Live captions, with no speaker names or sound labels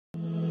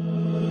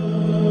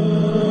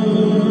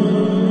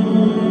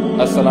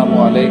السلام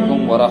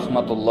علیکم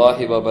ورحمۃ اللہ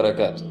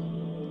وبرکاتہ۔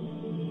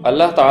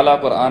 اللہ تعالیٰ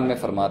قرآن میں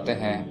فرماتے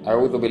ہیں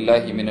اعوذ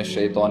باللہ من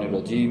الشیطان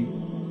الرجیم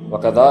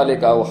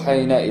وَكَذَلِكَ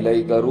أَوْحَيْنَا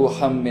إِلَيْكَ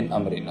رُوحًا مِّنْ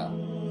أَمْرِنَا،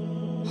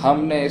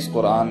 ہم نے اس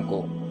قرآن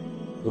کو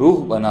روح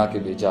بنا کے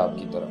بھیجا آپ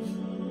کی طرف۔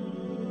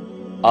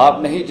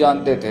 آپ نہیں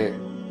جانتے تھے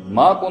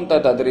ما كنت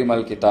تدری ما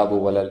الکتاب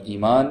ولا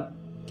الایمان،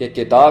 کہ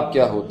کتاب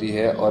کیا ہوتی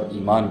ہے اور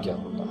ایمان کیا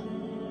ہوتا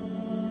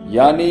ہے۔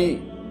 یعنی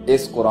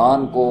اس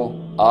قرآن کو،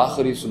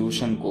 آخری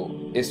سلوشن کو،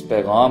 اس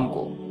پیغام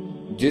کو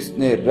جس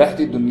نے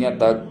رہتی دنیا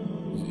تک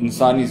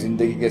انسانی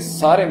زندگی کے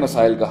سارے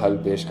مسائل کا حل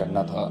پیش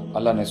کرنا تھا،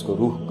 اللہ نے اس کو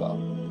روح کہا،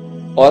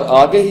 اور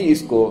آگے ہی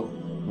اس کو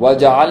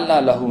وَجَعَلْنَا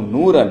لَهُ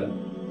نُورًا،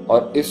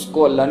 اور اس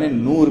کو اللہ نے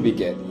نور بھی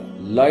کہہ دیا،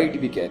 لائٹ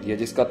بھی کہہ دیا،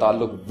 جس کا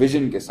تعلق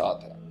ویژن کے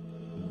ساتھ ہے،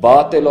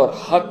 باطل اور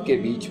حق کے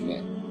بیچ میں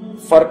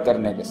فرق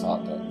کرنے کے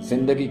ساتھ ہے،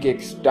 زندگی کے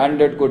ایک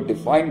سٹینڈرڈ کو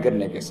ڈیفائن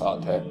کرنے کے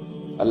ساتھ ہے۔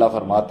 اللہ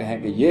فرماتے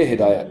ہیں کہ یہ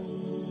ہدایت،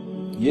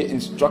 یہ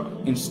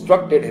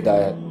انسٹرکٹڈ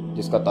ہدایت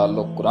جس کا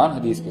تعلق قرآن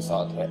حدیث کے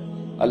ساتھ ہے،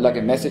 اللہ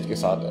کے میسج کے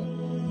ساتھ ہے،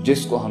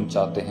 جس کو ہم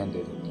چاہتے ہیں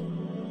دے دیتے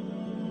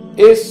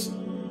ہیں۔ اس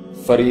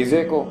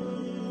فریضے کو،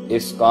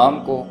 اس کام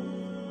کو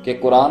کہ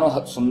قرآن و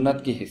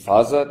سنت کی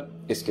حفاظت،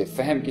 اس کے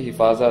فہم کی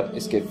حفاظت،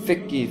 اس کے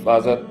فقہ کی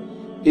حفاظت،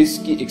 اس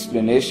کی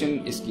ایکسپلینیشن،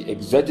 اس کی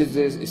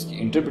ایگزیجز، اس کی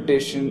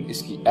انٹرپریٹیشن،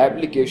 اس کی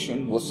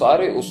ایپلیکیشن، وہ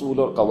سارے اصول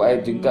اور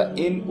قواعد جن کا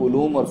ان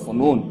علوم اور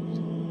فنون،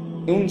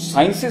 ان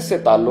سائنسز سے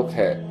تعلق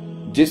ہے،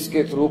 جس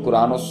کے تھرو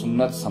قرآن و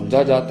سنت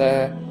سمجھا جاتا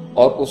ہے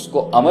اور اس کو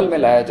عمل میں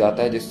لایا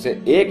جاتا ہے، جس سے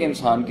ایک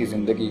انسان کی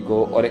زندگی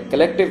کو اور ایک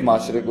کلیکٹیو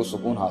معاشرے کو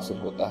سکون حاصل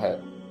ہوتا ہے۔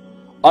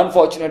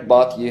 انفارچونیٹ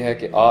بات یہ ہے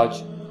کہ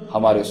آج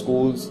ہمارے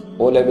schools,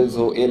 O levels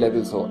who, A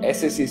levels who,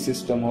 S S C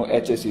system who,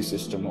 H S C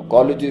system who,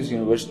 colleges,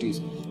 universities,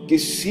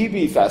 کسی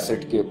بھی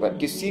فیسٹ کے اوپر،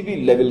 کسی بھی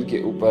لیول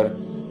کے اوپر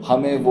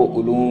ہمیں وہ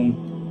علوم،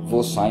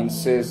 وہ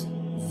سائنسز،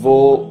 وہ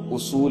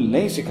اصول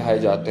نہیں سکھائے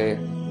جاتے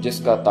جس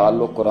کا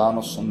تعلق قرآن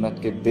و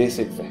سنت کے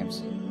بیسک فہم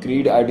سے،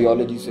 کریڈ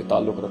آئیڈیالوجی سے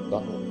تعلق رکھتا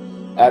ہو،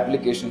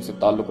 ایپلیکیشن سے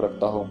تعلق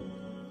رکھتا ہو،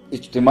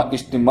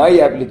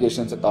 اجتماعی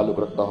ایپلیکیشن سے تعلق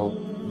رکھتا ہو،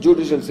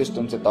 جوڈیشل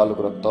سسٹم سے تعلق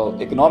رکھتا ہو،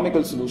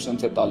 اکنامیکل سلوشن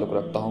سے تعلق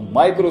رکھتا ہو،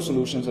 مائکرو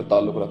سلوشن سے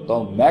تعلق رکھتا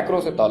ہو، میکرو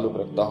سے تعلق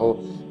رکھتا ہو،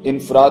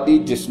 انفرادی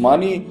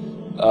جسمانی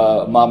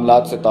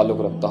معاملات سے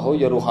تعلق رکھتا ہو،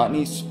 یا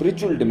روحانی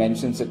اسپرچل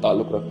ڈیمینشن سے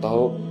تعلق رکھتا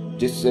ہو،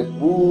 جس سے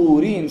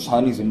پوری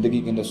انسانی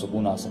زندگی کے اندر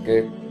سکون آ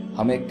سکے،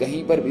 ہمیں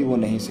کہیں پر بھی وہ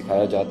نہیں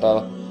سکھایا جاتا،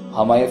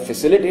 ہمیں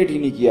فیسیلیٹیٹ ہی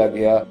نہیں کیا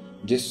گیا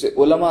جس سے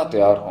علماء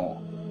تیار ہوں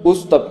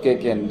اس طبقے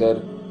کے اندر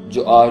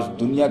جو آج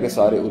دنیا کے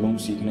سارے علوم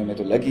سیکھنے میں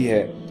تو لگی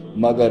ہے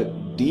مگر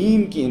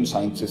دین کی ان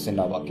سائنسز سے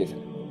ناواقف ہے۔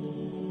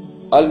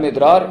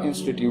 المدرار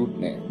انسٹیٹیوٹ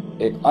نے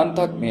ایک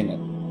انتھک محنت،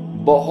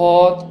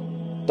 بہت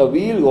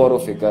طویل غور و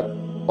فکر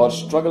اور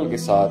سٹرگل کے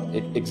ساتھ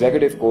ایک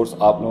ایگزیکٹو کورس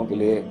آپ لوگوں کے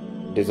لیے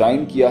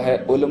ڈیزائن کیا ہے،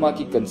 علماء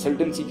کی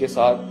کنسلٹنسی کے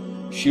ساتھ،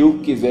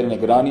 شیوخ کی زیر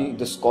نگرانی۔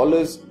 The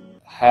scholars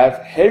have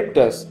helped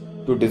us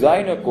to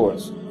design a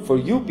course for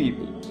you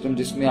people،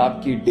 جس میں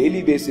آپ کی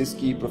ڈیلی بیسس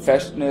کی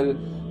پروفیشنل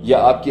یا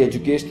آپ کی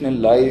ایجوکیشنل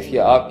لائف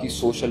یا آپ کی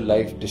سوشل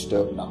لائف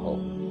ڈسٹرب نہ ہو۔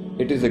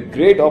 It is a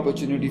great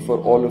opportunity for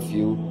all of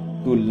you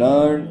to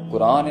learn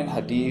Quran and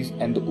Hadith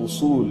and the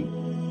usul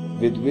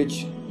with which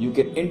you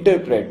can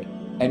interpret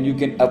and you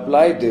can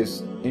apply this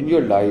in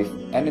your life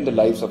and in the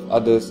lives of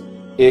others۔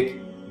 ایک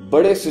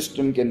بڑے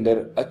system کے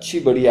اندر اچھی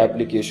بڑی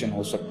application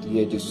ہو سکتی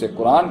ہے جس سے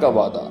قرآن کا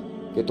وعدہ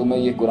کہ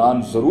تمہیں یہ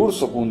قرآن ضرور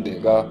سکون دے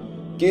گا،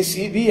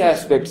 کسی بھی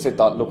ایسپیکٹ سے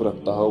تعلق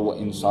رکھتا ہو، وہ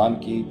انسان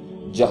کی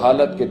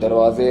جہالت کے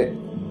دروازے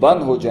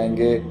بند ہو جائیں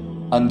گے،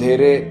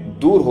 اندھیرے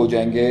دور ہو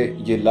جائیں گے،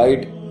 یہ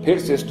لائٹ پھر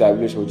سے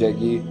اسٹیبلش ہو جائے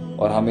گی،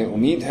 اور ہمیں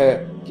امید ہے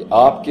کہ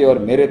آپ کے اور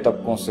میرے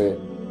طبقوں سے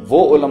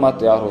وہ علماء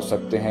تیار ہو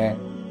سکتے ہیں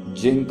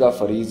جن کا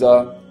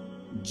فریضہ،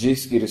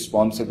 جس کی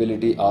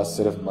رسپانسبلٹی آج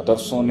صرف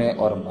مدرسوں نے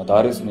اور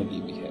مدارس نے لی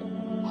ہوئی ہے۔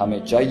 ہمیں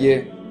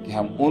چاہیے کہ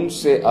ہم ان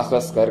سے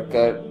اخذ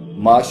کر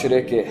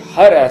معاشرے کے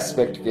ہر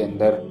ایسپیکٹ کے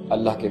اندر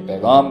اللہ کے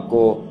پیغام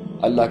کو،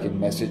 اللہ کے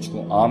میسج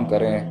کو عام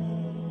کریں۔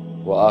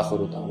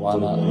 وآخر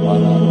دعوانا